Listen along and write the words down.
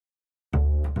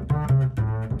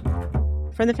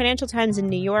From the Financial Times in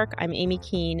New York, I'm Amy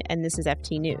Keene, and this is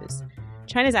FT News.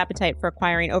 China's appetite for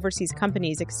acquiring overseas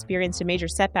companies experienced a major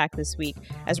setback this week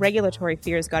as regulatory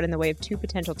fears got in the way of two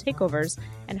potential takeovers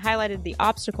and highlighted the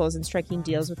obstacles in striking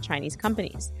deals with Chinese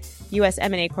companies. U.S.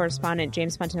 M&A correspondent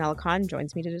James Fontanella-Khan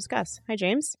joins me to discuss. Hi,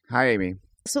 James. Hi, Amy.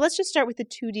 So let's just start with the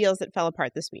two deals that fell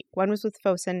apart this week. One was with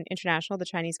Fosun International, the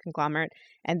Chinese conglomerate,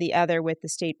 and the other with the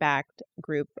state-backed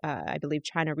group, I believe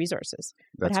China Resources.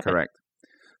 That's correct.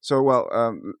 So,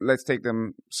 let's take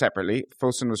them separately.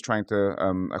 Fosun was trying to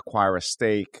acquire a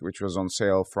stake, which was on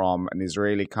sale from an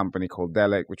Israeli company called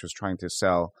Delek, which was trying to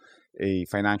sell a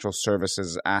financial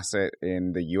services asset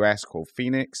in the U.S. called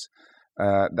Phoenix.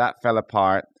 That fell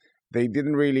apart. They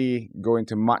didn't really go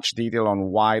into much detail on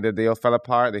why the deal fell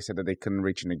apart. They said that they couldn't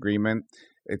reach an agreement.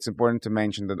 It's important to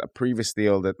mention that a previous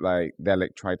deal that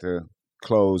Delek tried to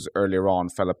close earlier on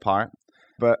fell apart.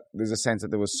 But there's a sense that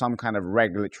there was some kind of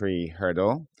regulatory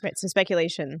hurdle. Right, so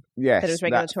speculation. Yes, that it was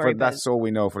regulatory. That's all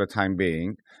we know for the time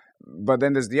being. But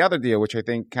then there's the other deal, which I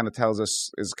think kind of tells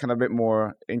us is kind of a bit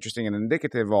more interesting and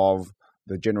indicative of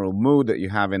the general mood that you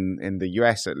have in the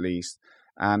US at least.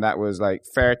 And that was like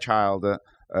Fairchild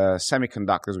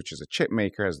Semiconductors, which is a chip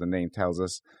maker, as the name tells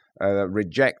us,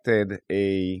 rejected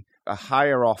a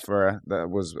higher offer that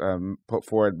was put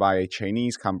forward by a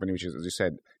Chinese company, which is, as you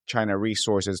said, China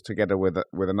Resources, together with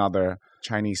another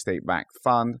Chinese state-backed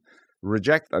fund,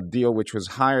 reject a deal which was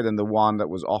higher than the one that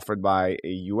was offered by a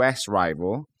U.S.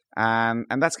 rival. And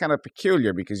that's kind of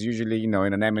peculiar because usually, in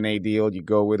an M&A deal, you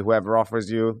go with whoever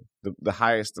offers you the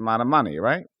highest amount of money,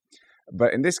 right?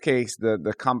 But in this case,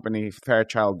 the company,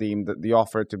 Fairchild, deemed that the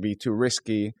offer to be too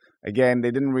risky. Again,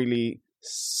 they didn't really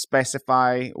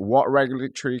specify what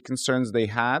regulatory concerns they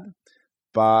had.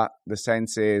 But the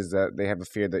sense is that they have a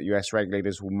fear that U.S.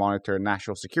 regulators who monitor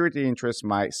national security interests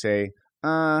might say,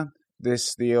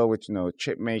 this deal with,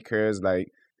 chip makers, like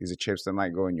these are chips that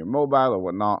might go in your mobile or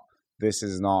whatnot, this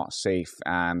is not safe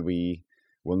and we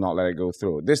will not let it go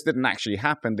through. This didn't actually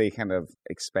happen. They kind of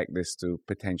expect this to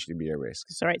potentially be a risk.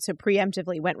 So, right, so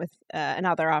preemptively went with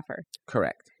another offer.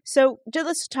 Correct. So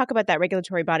let's talk about that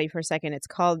regulatory body for a second. It's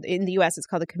called, in the U.S., it's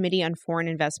called the Committee on Foreign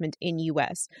Investment in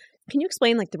U.S. Can you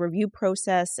explain the review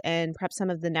process and perhaps some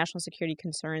of the national security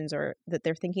concerns or that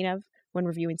they're thinking of when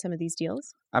reviewing some of these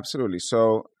deals? Absolutely.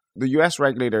 So the U.S.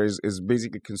 regulator is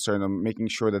basically concerned on making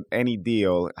sure that any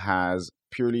deal has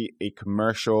purely a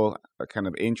commercial kind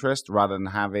of interest rather than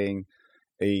having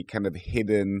a kind of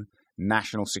hidden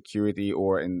national security,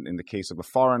 or in the case of a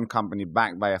foreign company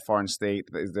backed by a foreign state,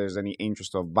 if there's any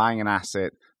interest of buying an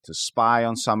asset to spy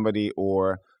on somebody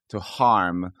or to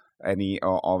harm any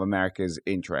of America's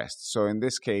interests. So in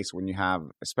this case,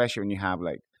 especially when you have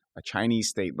a Chinese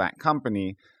state-backed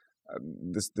company,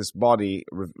 this body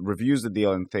reviews the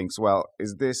deal and thinks, well,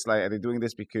 is this are they doing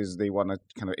this because they want to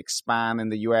kind of expand in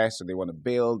the U.S. or they want to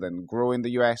build and grow in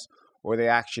the U.S., or are they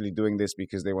actually doing this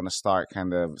because they want to start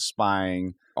kind of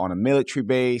spying on a military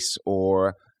base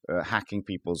or hacking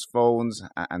people's phones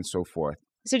and so forth?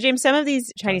 So, James, some of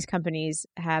these Chinese companies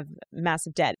have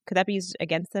massive debt. Could that be used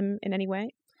against them in any way?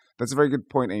 That's a very good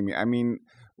point, Amy. I mean,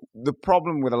 the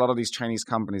problem with a lot of these Chinese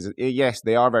companies is, yes,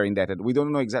 they are very indebted. We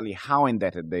don't know exactly how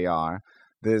indebted they are.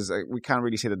 We can't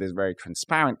really say that there's very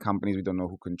transparent companies. We don't know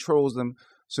who controls them.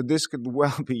 So this could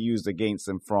well be used against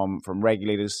them from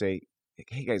regulators say,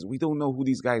 hey guys, we don't know who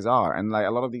these guys are. And a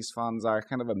lot of these funds are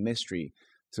kind of a mystery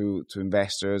to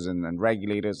investors and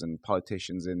regulators and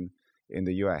politicians in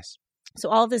the US. So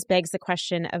all of this begs the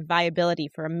question of viability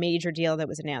for a major deal that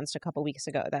was announced a couple weeks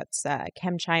ago. That's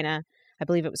ChemChina. I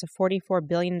believe it was a $44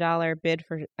 billion bid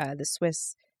for the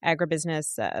Swiss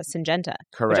agribusiness Syngenta,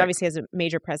 Correct. Which obviously has a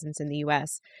major presence in the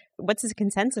U.S. What's the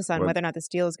consensus on whether or not this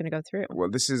deal is going to go through?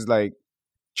 Well, this is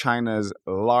China's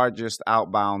largest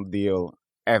outbound deal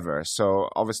ever. So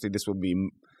obviously this will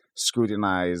be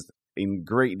scrutinized in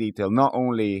great detail, not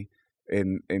only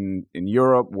in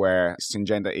Europe, where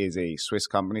Syngenta is a Swiss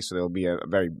company, so there'll be a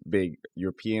very big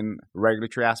European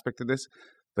regulatory aspect to this,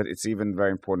 but it's even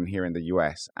very important here in the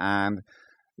US. And,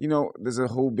 there's a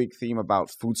whole big theme about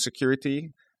food security,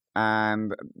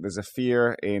 and there's a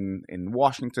fear in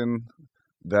Washington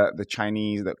that that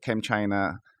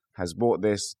ChemChina has bought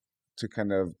this to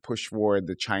kind of push forward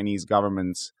the Chinese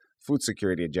government's food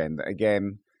security agenda.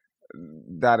 Again,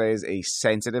 that is a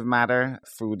sensitive matter.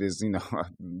 Food is,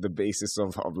 the basis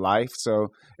of life.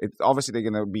 So it's obviously they're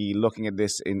going to be looking at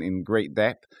this in great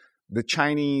depth. The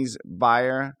Chinese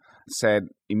buyer said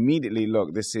immediately,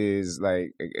 look, this is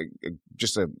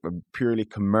just a purely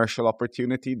commercial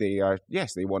opportunity. They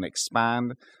want to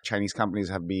expand. Chinese companies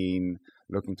have been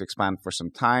looking to expand for some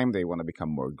time. They want to become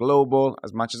more global,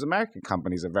 as much as American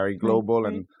companies are very global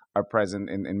and are present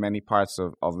in many parts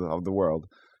of the world.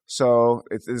 So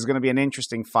it's going to be an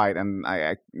interesting fight, and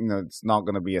I it's not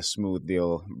going to be a smooth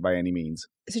deal by any means.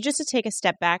 So just to take a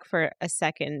step back for a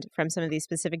second from some of these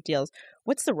specific deals,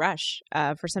 what's the rush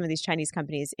for some of these Chinese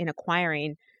companies in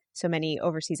acquiring so many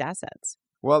overseas assets?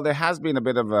 Well, there has been a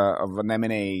bit of an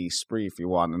M&A spree, if you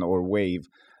want, or wave.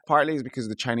 Partly is because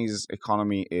the Chinese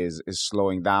economy is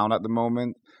slowing down at the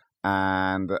moment,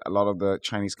 and a lot of the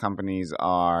Chinese companies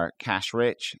are cash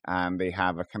rich, and they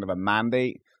have a kind of a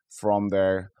mandate from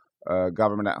their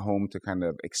government at home to kind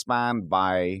of expand,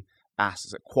 buy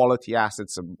assets, quality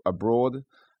assets abroad,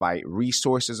 buy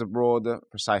resources abroad,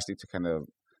 precisely to kind of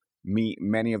meet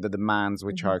many of the demands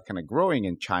which are kind of growing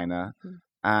in China,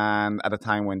 and at a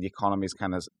time when the economy is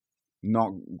kind of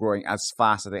not growing as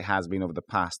fast as it has been over the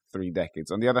past 3 decades.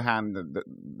 On the other hand,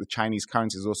 the Chinese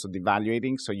currency is also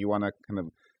devaluating, so you want to kind of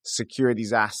secure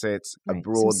these assets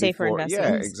abroad. Some safer investments.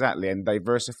 Yeah, exactly, and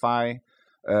diversify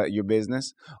your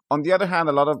business. On the other hand,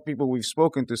 a lot of people we've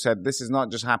spoken to said this is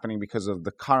not just happening because of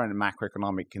the current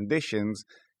macroeconomic conditions.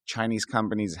 Chinese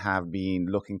companies have been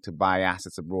looking to buy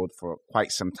assets abroad for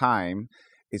quite some time.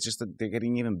 It's just that they're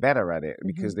getting even better at it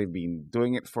because they've been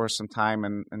doing it for some time.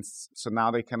 And so now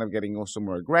they're kind of getting also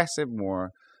more aggressive,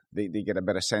 they get a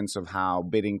better sense of how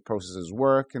bidding processes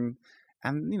work. And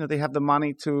they have the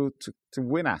money to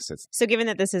win assets. So given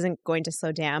that this isn't going to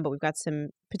slow down, but we've got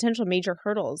some potential major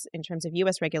hurdles in terms of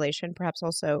U.S. regulation, perhaps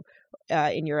also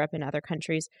in Europe and other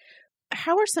countries,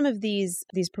 how are some of these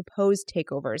proposed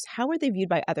takeovers, how are they viewed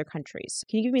by other countries?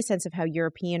 Can you give me a sense of how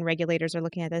European regulators are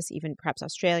looking at this, even perhaps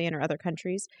Australian or other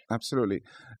countries? Absolutely.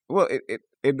 Well,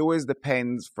 it always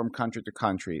depends from country to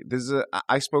country.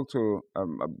 I spoke to a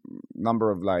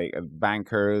number of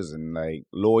bankers and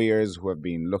lawyers who have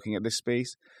been looking at this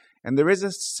space. And there is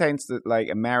a sense that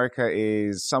America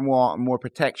is somewhat more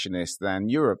protectionist than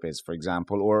Europe is, for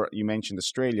example. Or you mentioned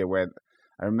Australia, where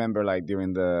I remember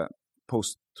during the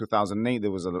post-2008,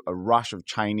 there was a rush of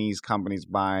Chinese companies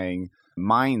buying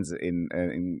mines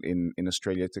in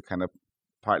Australia to kind of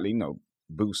partly,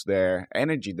 boost their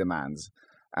energy demands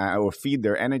or feed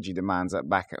their energy demands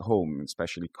back at home,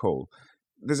 especially coal.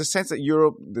 There's a sense that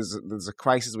Europe, there's a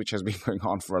crisis which has been going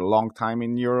on for a long time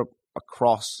in Europe,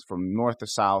 across from north to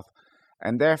south,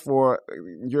 and therefore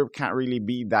Europe can't really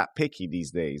be that picky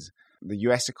these days. The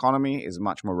US economy is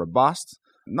much more robust.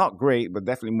 Not great, but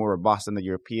definitely more robust than the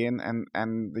European.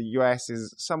 And the US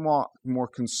is somewhat more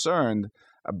concerned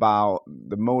about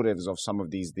the motives of some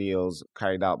of these deals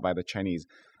carried out by the Chinese.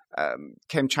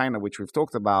 ChemChina, which we've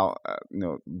talked about,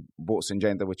 bought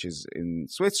Syngenta, which is in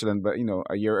Switzerland. But,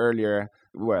 a year earlier,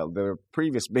 the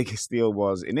previous biggest deal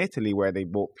was in Italy, where they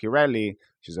bought Pirelli,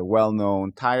 which is a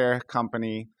well-known tire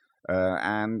company.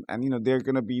 And they're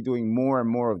going to be doing more and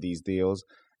more of these deals.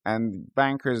 And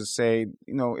bankers say,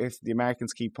 if the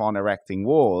Americans keep on erecting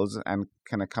walls and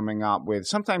kind of coming up with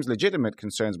sometimes legitimate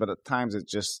concerns, but at times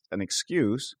it's just an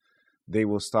excuse, they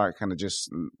will start kind of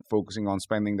just focusing on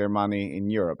spending their money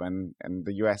in Europe, and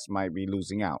the U.S. might be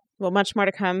losing out. Well, much more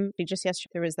to come. Just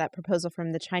yesterday, there was that proposal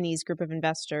from the Chinese group of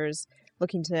investors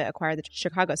looking to acquire the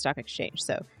Chicago Stock Exchange.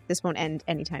 So this won't end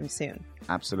anytime soon.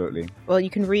 Absolutely. Well,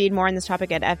 you can read more on this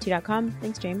topic at ft.com.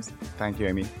 Thanks, James. Thank you,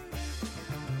 Amy.